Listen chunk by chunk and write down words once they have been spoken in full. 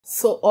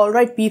So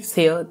alright peeps,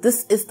 here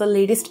this is the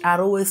latest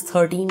iOS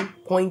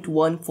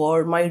 13.1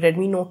 for my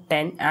Redmi Note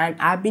 10 and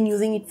I've been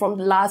using it from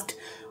the last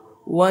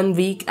 1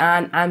 week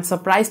and I'm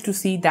surprised to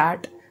see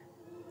that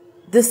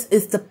this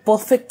is the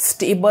perfect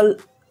stable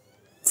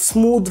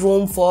smooth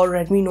ROM for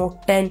Redmi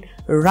Note 10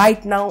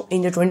 right now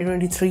in the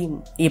 2023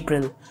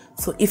 April.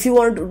 So if you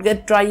want to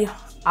try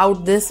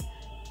out this,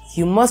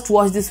 you must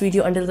watch this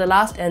video until the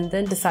last and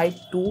then decide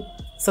to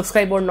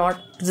subscribe or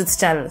not to this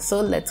channel. So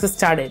let's get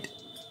started.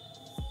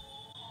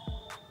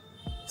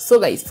 So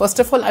guys, first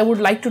of all I would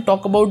like to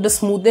talk about the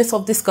smoothness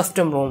of this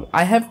custom ROM.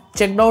 I have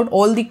checked out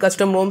all the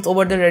custom ROMs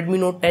over the Redmi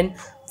Note 10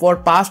 for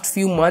past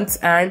few months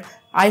and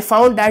I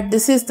found that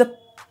this is the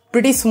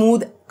pretty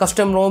smooth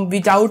custom ROM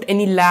without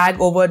any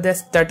lag over the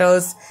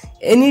stutters,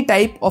 any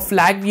type of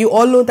lag. You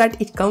all know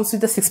that it comes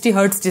with a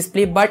 60Hz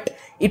display, but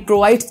it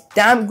provides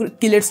damn good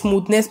killer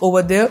smoothness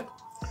over there.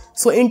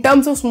 So in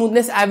terms of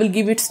smoothness, I will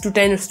give it to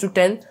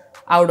 10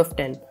 out of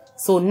 10.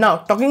 So now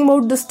talking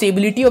about the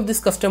stability of this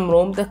custom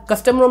ROM, the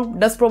custom ROM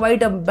does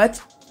provide a much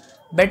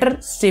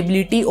better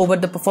stability over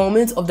the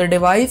performance of the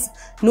device.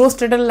 No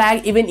stutter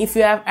lag even if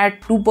you have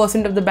at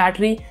 2% of the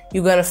battery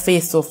you're gonna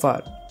face so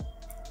far.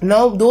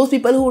 Now those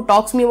people who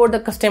talks me about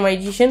the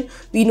customization,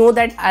 we know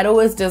that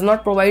iOS does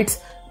not provide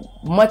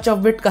much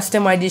of it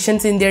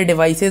customizations in their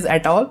devices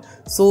at all.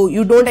 So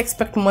you don't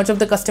expect much of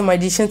the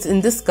customizations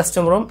in this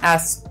custom ROM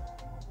as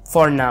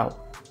for now.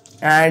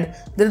 And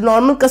the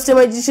normal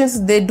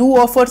customizations they do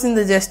offers in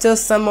the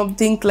gestures, some of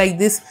things like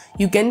this,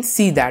 you can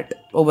see that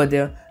over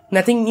there.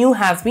 Nothing new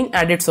has been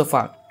added so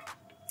far.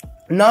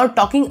 Now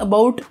talking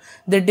about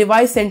the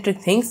device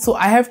centric things, so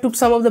I have took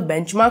some of the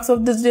benchmarks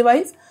of this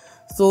device.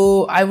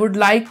 So I would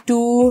like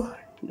to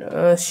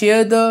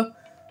share the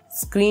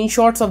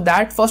screenshots of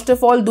that. First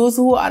of all, those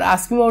who are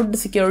asking about the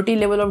security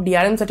level of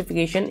DRM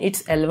certification,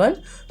 it's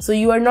L1. So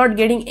you are not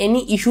getting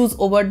any issues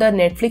over the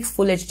Netflix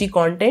Full HD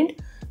content.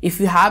 If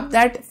you have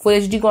that Full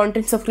HD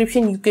content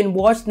subscription, you can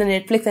watch the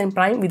Netflix and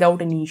Prime without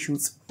any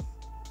issues.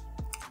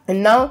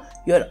 And now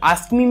you are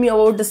asking me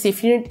about the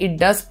safety net. It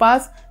does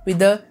pass with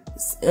the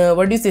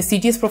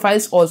CTS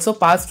profiles also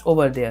passed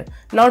over there.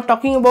 Now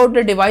talking about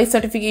the device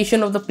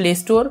certification of the Play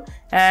Store,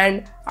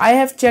 and I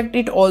have checked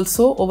it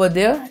also over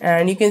there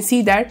and you can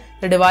see that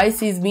the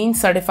device is being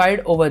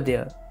certified over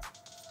there.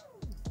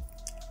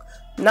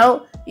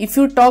 Now if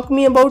you talk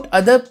me about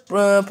other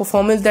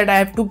performance that I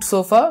have took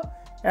so far,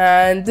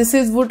 and this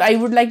is what I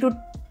would like to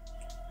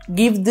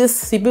give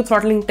this CPU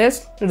throttling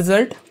test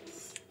result.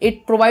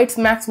 It provides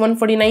max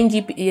 149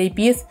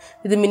 IPS,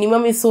 the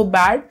minimum is so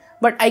bad,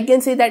 but I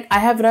can say that I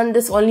have run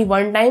this only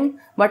one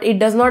time, but it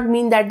does not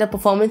mean that the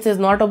performance is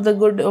not of the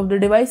good of the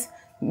device.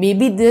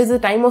 Maybe there is a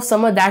time of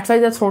summer, that's why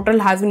the throttle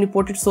has been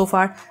reported so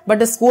far, but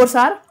the scores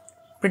are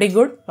pretty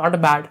good, not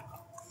bad.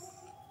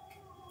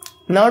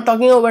 Now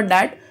talking about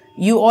that,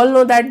 you all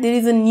know that there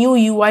is a new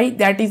UI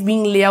that is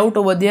being laid out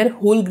over there.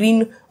 Whole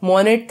green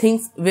monet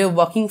things were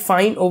working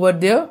fine over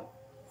there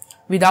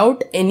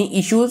without any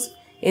issues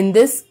in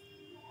this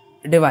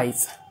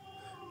device.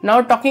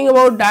 Now talking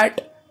about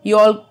that, you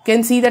all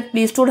can see that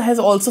Play Store has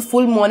also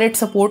full monet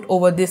support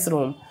over this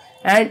ROM,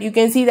 and you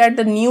can see that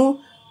the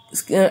new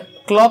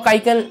clock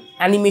icon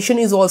animation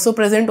is also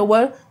present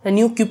over the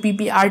new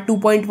QPPR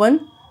 2.1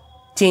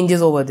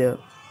 changes over there.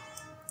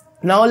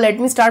 Now let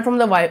me start from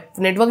the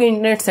network and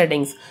internet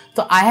settings.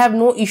 So I have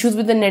no issues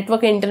with the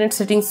network and internet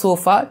settings so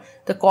far.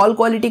 The call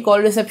quality, call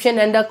reception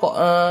and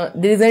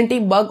there isn't a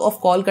bug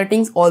of call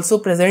cuttings also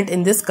present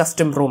in this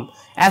custom ROM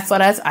as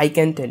far as I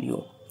can tell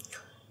you.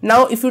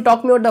 Now if you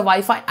talk me about the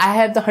Wi-Fi, I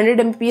have the 100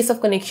 Mbps of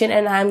connection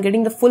and I am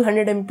getting the full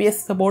 100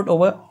 Mbps support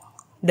over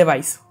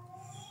device.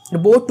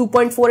 Both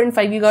 2.4 and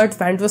 5 GHz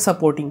bands were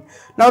supporting.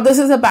 Now this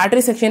is the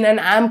battery section and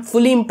I am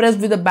fully impressed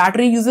with the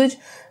battery usage,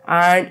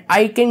 and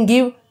I can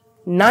give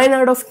 9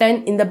 out of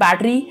 10 in the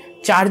battery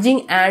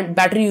charging and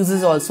battery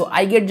usage also.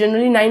 I get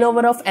generally 9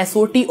 over of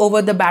SOT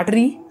over the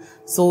battery.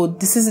 So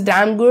this is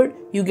damn good.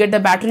 You get the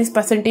battery's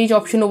percentage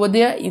option over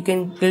there. You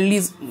can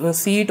clearly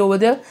see it over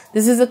there.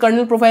 This is the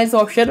kernel profiles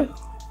option.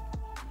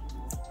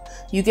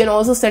 You can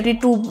also set it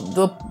to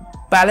the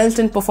balanced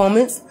and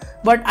performance,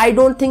 but I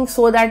don't think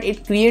so that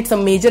it creates a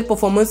major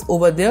performance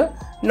over there.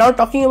 Now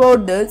talking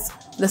about this,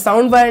 the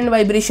sound bar and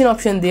vibration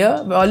option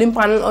there, volume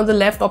panel on the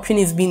left option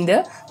is been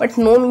there, but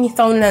no mini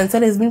sound enhancer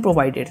has been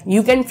provided.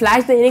 You can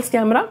flash the NX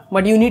camera,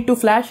 but you need to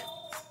flash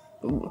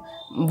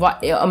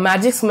a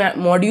Magix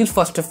module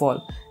first of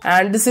all.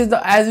 And this is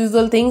the as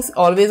usual things,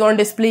 always on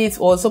display is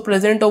also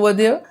present over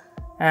there.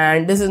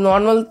 And this is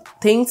normal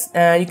things,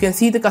 and you can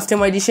see the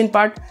customization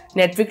part.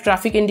 Network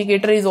traffic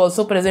indicator is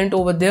also present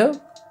over there.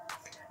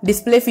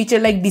 Display feature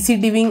like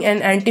DC dimming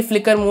and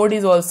anti-flicker mode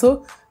is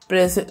also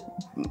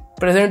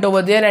present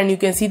over there, and you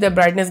can see the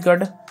brightness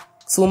got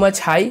so much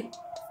high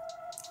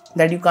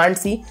that you can't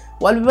see.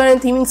 Wallpaper and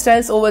theming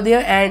styles over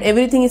there, and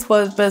everything is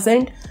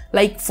present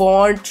like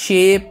font,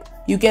 shape.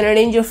 You can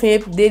arrange your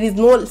shape. There is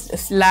no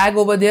lag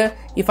over there.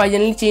 If I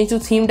generally change to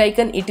themed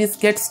icon, it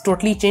gets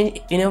totally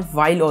changed in a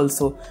while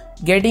also.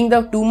 getting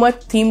the too much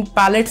themed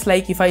palettes,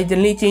 like if I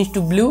generally change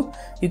to blue,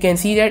 you can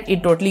see that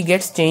it totally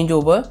gets changed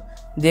over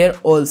there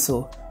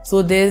also.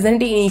 So there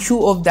isn't an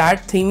issue of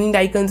that theming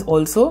icons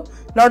also.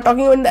 Now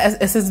talking about the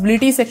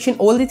accessibility section,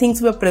 all the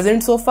things were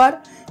present so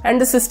far,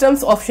 and the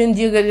systems options,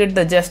 you get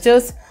the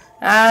gestures,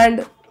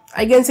 and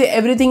I can say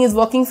everything is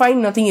working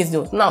fine, nothing is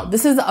new. Now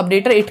this is the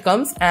updater, it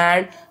comes,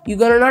 and you're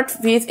gonna not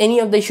face any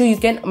of the issue. You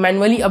can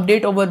manually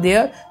update over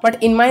there,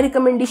 but in my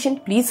recommendation,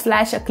 please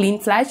flash a clean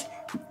flash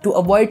to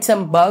avoid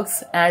some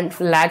bugs and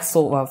lags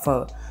so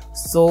far.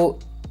 So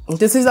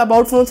this is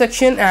about phone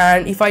section,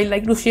 and if I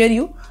like to share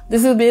you,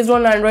 this is based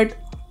on Android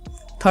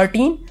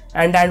 13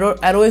 and Android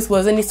iOS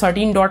version is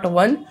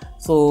 13.1.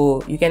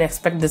 so you can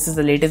expect this is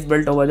the latest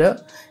build over there,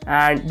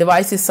 and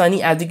device is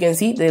sunny. As you can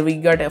see there, we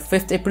got a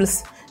 5th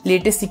April's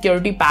latest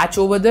security patch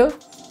over there,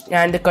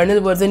 and the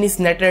kernel version is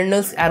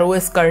Netrunner's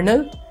iOS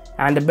kernel,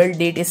 and the build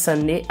date is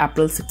Sunday,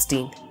 April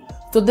 16.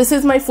 So this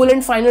is my full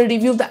and final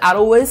review of the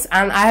iOS,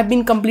 and I have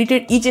been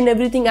completed each and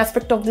everything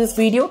aspect of this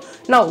video.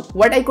 Now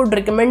what I could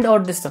recommend, or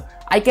this,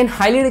 I can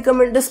highly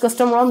recommend this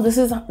custom ROM.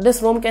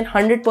 This ROM can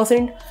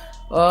 100%,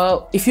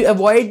 if you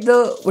avoid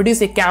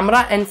the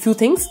camera and few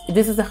things,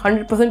 this is a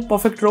 100%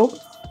 perfect ROM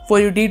for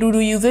your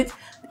day-to-day usage.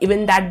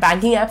 Even that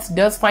banking apps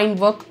does fine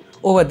work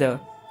over there,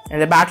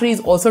 and the battery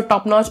is also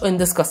top notch in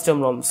this custom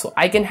ROM. So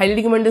I can highly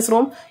recommend this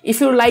ROM.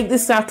 If you like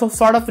this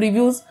sort of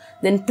reviews,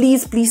 then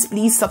please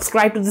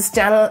subscribe to this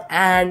channel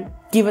and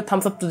give a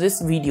thumbs up to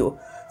this video.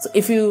 So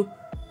if you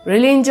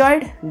really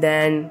enjoyed,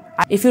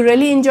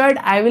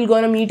 I will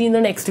gonna meet you in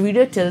the next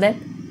video. Till then,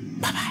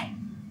 bye bye.